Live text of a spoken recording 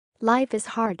Life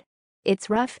is hard. It's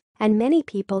rough, and many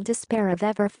people despair of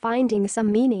ever finding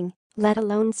some meaning, let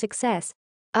alone success.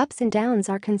 Ups and downs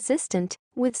are consistent,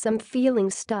 with some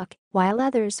feeling stuck, while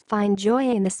others find joy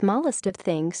in the smallest of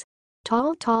things.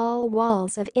 Tall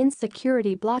walls of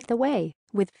insecurity block the way,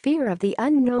 with fear of the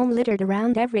unknown littered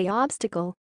around every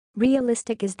obstacle.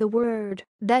 Realistic is the word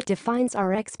that defines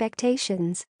our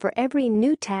expectations for every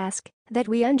new task that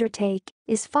we undertake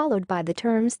is followed by the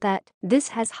terms that this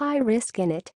has high risk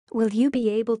in it. Will you be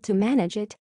able to manage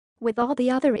it? With all the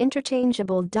other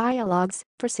interchangeable dialogues,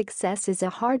 for success is a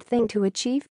hard thing to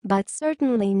achieve, but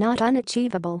certainly not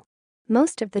unachievable.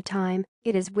 Most of the time,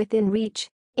 it is within reach.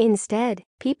 Instead,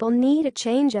 people need a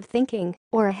change of thinking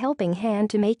or a helping hand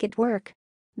to make it work.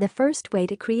 The first way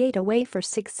to create a way for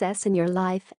success in your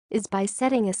life is by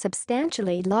setting a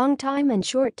substantially long-time and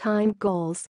short-time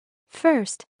goals.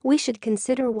 First, we should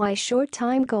consider why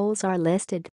short-time goals are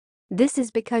listed. This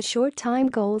is because short-time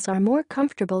goals are more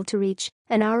comfortable to reach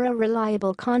and are a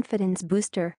reliable confidence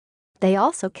booster. They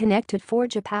also connect to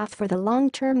forge a path for the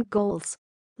long-term goals.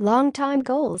 Long-time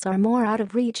goals are more out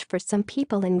of reach for some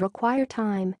people and require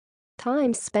time.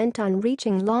 Time spent on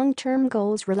reaching long-term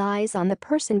goals relies on the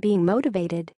person being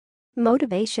motivated.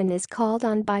 Motivation is called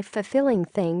on by fulfilling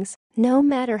things, no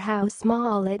matter how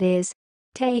small it is.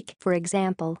 Take, for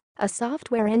example, a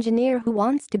software engineer who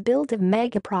wants to build a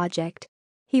mega project.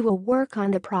 He will work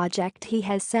on the project he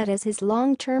has set as his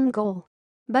long-term goal.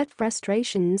 But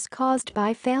frustrations caused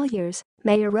by failures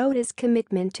may erode his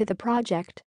commitment to the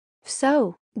project.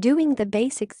 So, doing the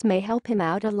basics may help him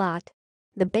out a lot.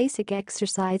 The basic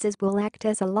exercises will act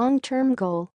as a long-term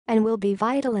goal and will be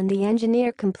vital in the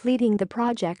engineer completing the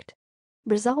project.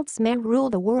 Results may rule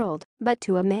the world, but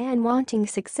to a man wanting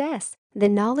success, the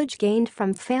knowledge gained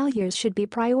from failures should be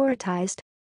prioritized.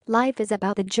 Life is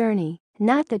about the journey,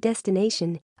 not the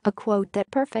destination, a quote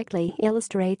that perfectly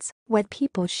illustrates what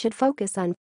people should focus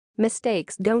on.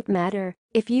 Mistakes don't matter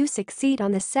if you succeed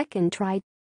on the second try.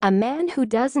 A man who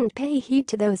doesn't pay heed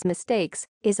to those mistakes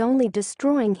is only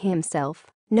destroying himself,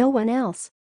 no one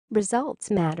else. Results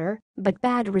matter, but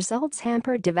bad results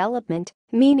hamper development,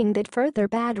 meaning that further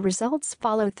bad results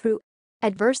follow through.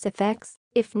 Adverse effects,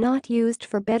 if not used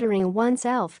for bettering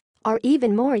oneself, are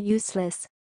even more useless.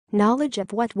 Knowledge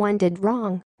of what one did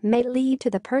wrong may lead to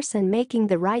the person making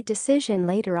the right decision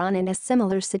later on in a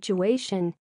similar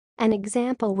situation. An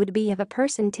example would be of a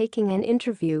person taking an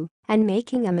interview and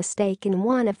making a mistake in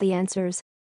one of the answers.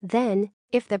 Then,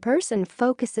 if the person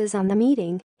focuses on the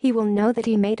meeting, he will know that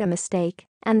he made a mistake,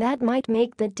 and that might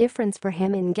make the difference for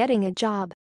him in getting a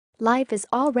job. Life is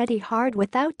already hard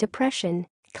without depression,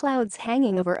 clouds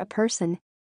hanging over a person.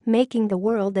 Making the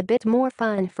world a bit more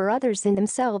fun for others and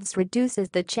themselves reduces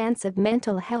the chance of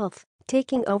mental health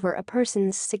taking over a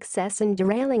person's success and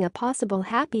derailing a possible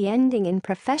happy ending in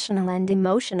professional and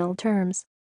emotional terms.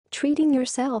 Treating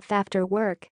yourself after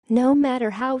work, no matter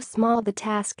how small the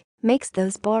task, makes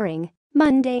those boring,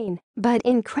 mundane, but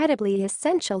incredibly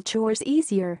essential chores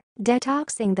easier,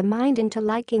 detoxing the mind into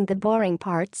liking the boring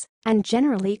parts and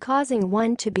generally causing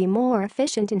one to be more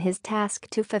efficient in his task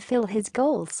to fulfill his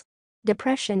goals.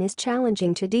 Depression is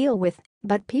challenging to deal with,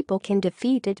 but people can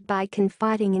defeat it by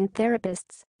confiding in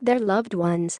therapists, their loved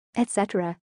ones,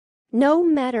 etc. No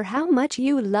matter how much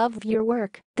you love your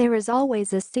work, there is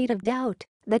always a seed of doubt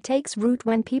that takes root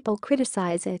when people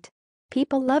criticize it.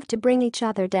 People love to bring each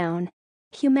other down.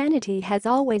 Humanity has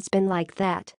always been like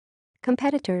that.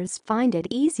 Competitors find it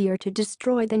easier to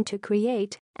destroy than to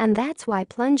create, and that's why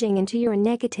plunging into your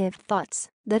negative thoughts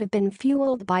that have been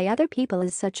fueled by other people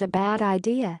is such a bad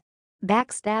idea.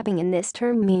 Backstabbing in this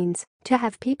term means to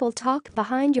have people talk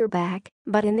behind your back,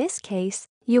 but in this case,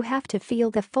 you have to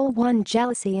feel the full-on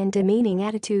jealousy and demeaning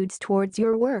attitudes towards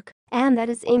your work, and that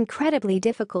is incredibly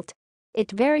difficult.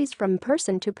 It varies from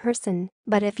person to person,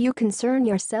 but if you concern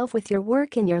yourself with your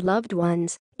work and your loved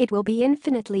ones, it will be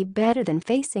infinitely better than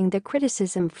facing the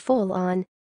criticism full-on.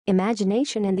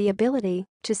 Imagination and the ability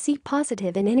to see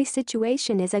positive in any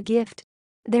situation is a gift.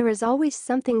 There is always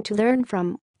something to learn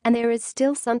from, and there is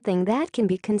still something that can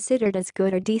be considered as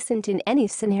good or decent in any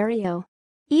scenario.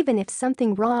 Even if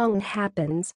something wrong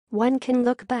happens, one can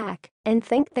look back and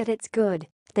think that it's good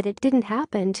that it didn't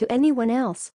happen to anyone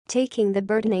else, taking the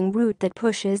burdening route that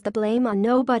pushes the blame on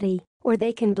nobody, or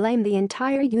they can blame the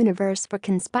entire universe for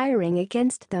conspiring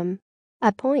against them.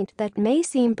 A point that may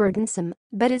seem burdensome,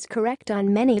 but is correct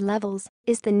on many levels,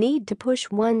 is the need to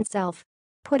push oneself.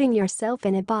 Putting yourself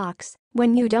in a box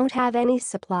when you don't have any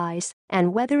supplies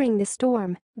and weathering the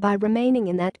storm by remaining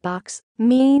in that box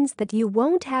means that you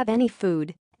won't have any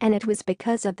food, and it was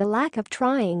because of the lack of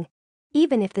trying.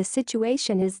 Even if the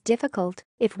situation is difficult,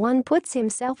 if one puts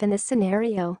himself in the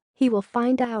scenario, he will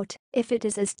find out if it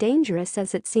is as dangerous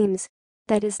as it seems.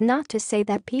 That is not to say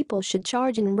that people should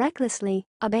charge in recklessly,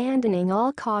 abandoning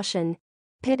all caution.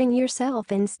 Pitting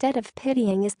yourself instead of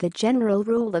pitying is the general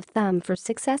rule of thumb for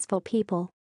successful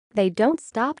people. They don't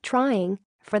stop trying,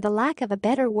 for the lack of a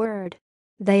better word.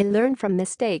 They learn from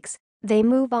mistakes, they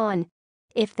move on.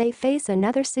 If they face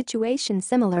another situation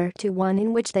similar to one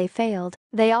in which they failed,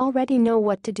 they already know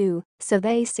what to do, so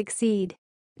they succeed.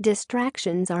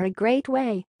 Distractions are a great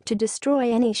way to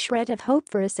destroy any shred of hope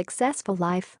for a successful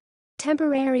life.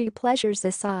 Temporary pleasures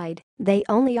aside, they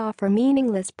only offer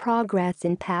meaningless progress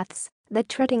in paths that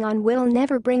treading on will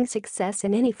never bring success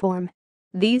in any form.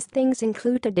 These things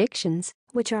include addictions,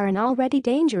 which are an already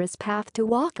dangerous path to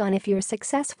walk on if you're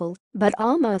successful, but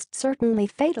almost certainly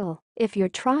fatal if you're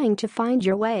trying to find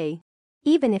your way.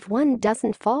 Even if one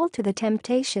doesn't fall to the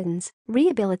temptations,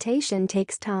 rehabilitation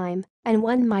takes time, and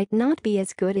one might not be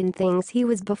as good in things he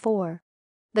was before.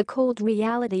 The cold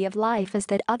reality of life is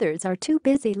that others are too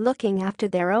busy looking after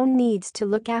their own needs to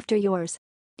look after yours.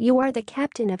 You are the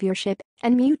captain of your ship,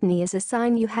 and mutiny is a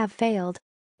sign you have failed.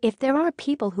 If there are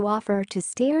people who offer to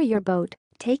steer your boat,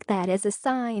 take that as a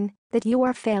sign that you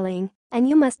are failing, and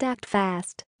you must act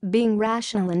fast, being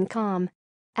rational and calm.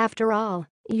 After all,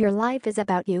 your life is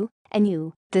about you, and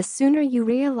you. The sooner you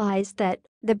realize that,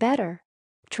 the better.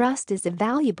 Trust is a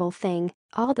valuable thing,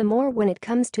 all the more when it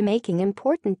comes to making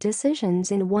important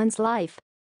decisions in one's life.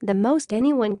 The most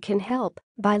anyone can help,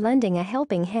 by lending a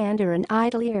helping hand or an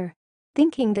idle ear.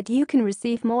 Thinking that you can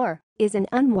receive more is an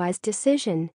unwise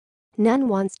decision. None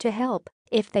wants to help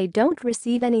if they don't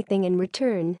receive anything in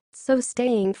return, so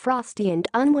staying frosty and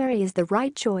unwary is the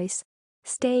right choice.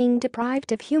 Staying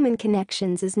deprived of human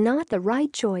connections is not the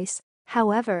right choice.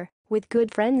 However, with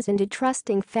good friends and a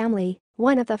trusting family,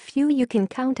 one of the few you can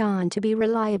count on to be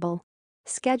reliable.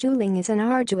 Scheduling is an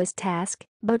arduous task,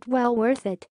 but well worth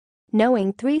it.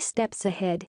 Knowing 3 steps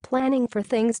ahead, planning for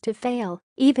things to fail,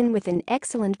 even with an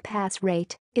excellent pass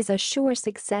rate, is a sure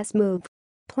success move.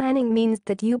 Planning means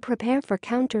that you prepare for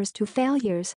counters to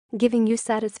failures, giving you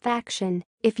satisfaction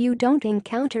if you don't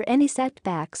encounter any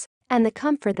setbacks, and the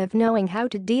comfort of knowing how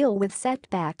to deal with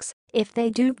setbacks if they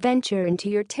do venture into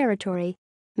your territory.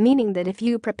 Meaning that if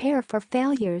you prepare for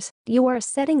failures, you are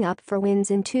setting up for wins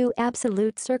in 2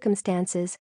 absolute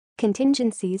circumstances.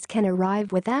 Contingencies can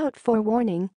arrive without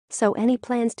forewarning, so any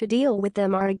plans to deal with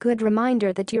them are a good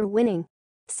reminder that you're winning.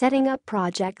 Setting up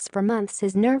projects for months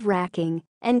is nerve-wracking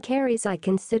and carries a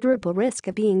considerable risk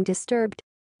of being disturbed.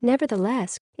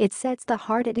 Nevertheless, it sets the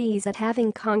heart at ease at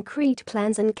having concrete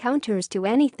plans and counters to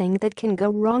anything that can go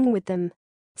wrong with them.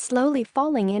 Slowly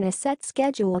falling in a set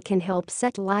schedule can help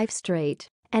set life straight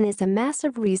and is a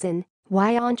massive reason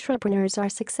why entrepreneurs are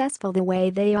successful the way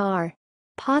they are.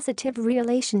 Positive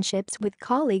relationships with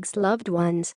colleagues, loved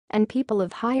ones, and people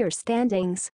of higher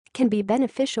standings can be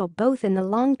beneficial both in the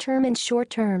long term and short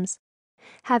terms.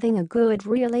 Having a good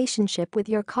relationship with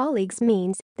your colleagues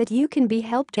means that you can be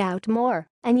helped out more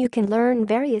and you can learn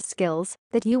various skills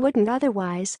that you wouldn't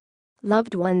otherwise.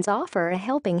 Loved ones offer a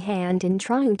helping hand in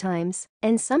trying times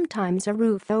and sometimes a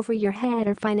roof over your head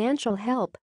or financial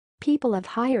help. People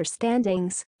of higher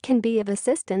standings can be of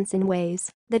assistance in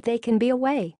ways that they can be a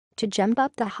way to jump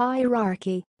up the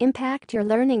hierarchy, impact your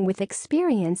learning with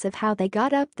experience of how they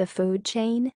got up the food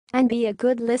chain, and be a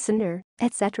good listener,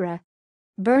 etc.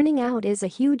 Burning out is a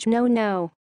huge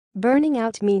no-no. Burning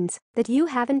out means that you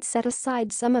haven't set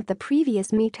aside some of the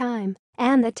previous me time,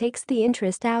 and that takes the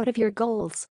interest out of your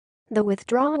goals. The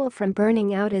withdrawal from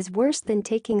burning out is worse than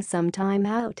taking some time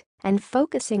out and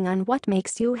focusing on what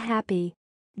makes you happy.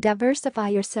 Diversify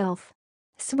yourself.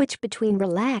 Switch between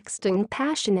relaxed and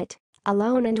passionate,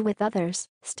 alone and with others,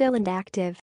 still and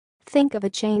active. Think of a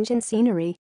change in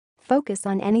scenery. Focus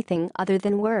on anything other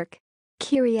than work.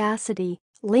 Curiosity,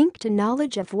 linked to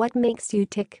knowledge of what makes you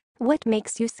tick, what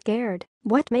makes you scared,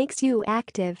 what makes you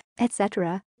active,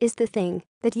 etc., is the thing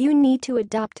that you need to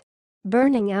adopt.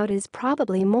 Burning out is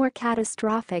probably more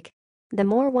catastrophic the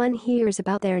more one hears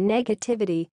about their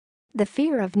negativity. The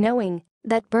fear of knowing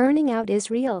that burning out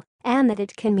is real and that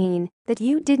it can mean that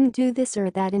you didn't do this or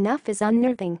that enough is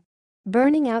unnerving.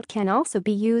 Burning out can also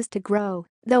be used to grow,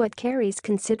 though it carries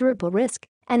considerable risk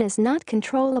and is not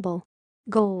controllable.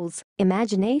 Goals,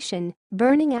 imagination,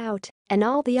 burning out, and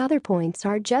all the other points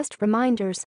are just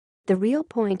reminders. The real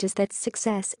point is that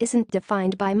success isn't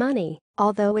defined by money,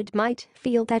 although it might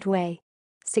feel that way.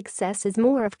 Success is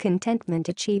more of contentment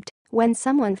achieved when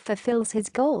someone fulfills his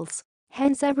goals.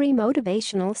 Hence, every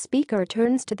motivational speaker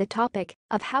turns to the topic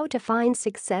of how to find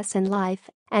success in life,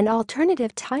 an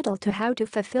alternative title to how to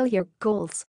fulfill your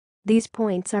goals. These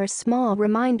points are small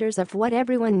reminders of what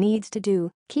everyone needs to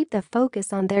do: keep the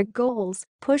focus on their goals,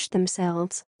 push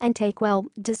themselves, and take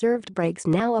well-deserved breaks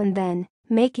now and then,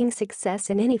 making success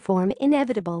in any form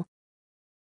inevitable.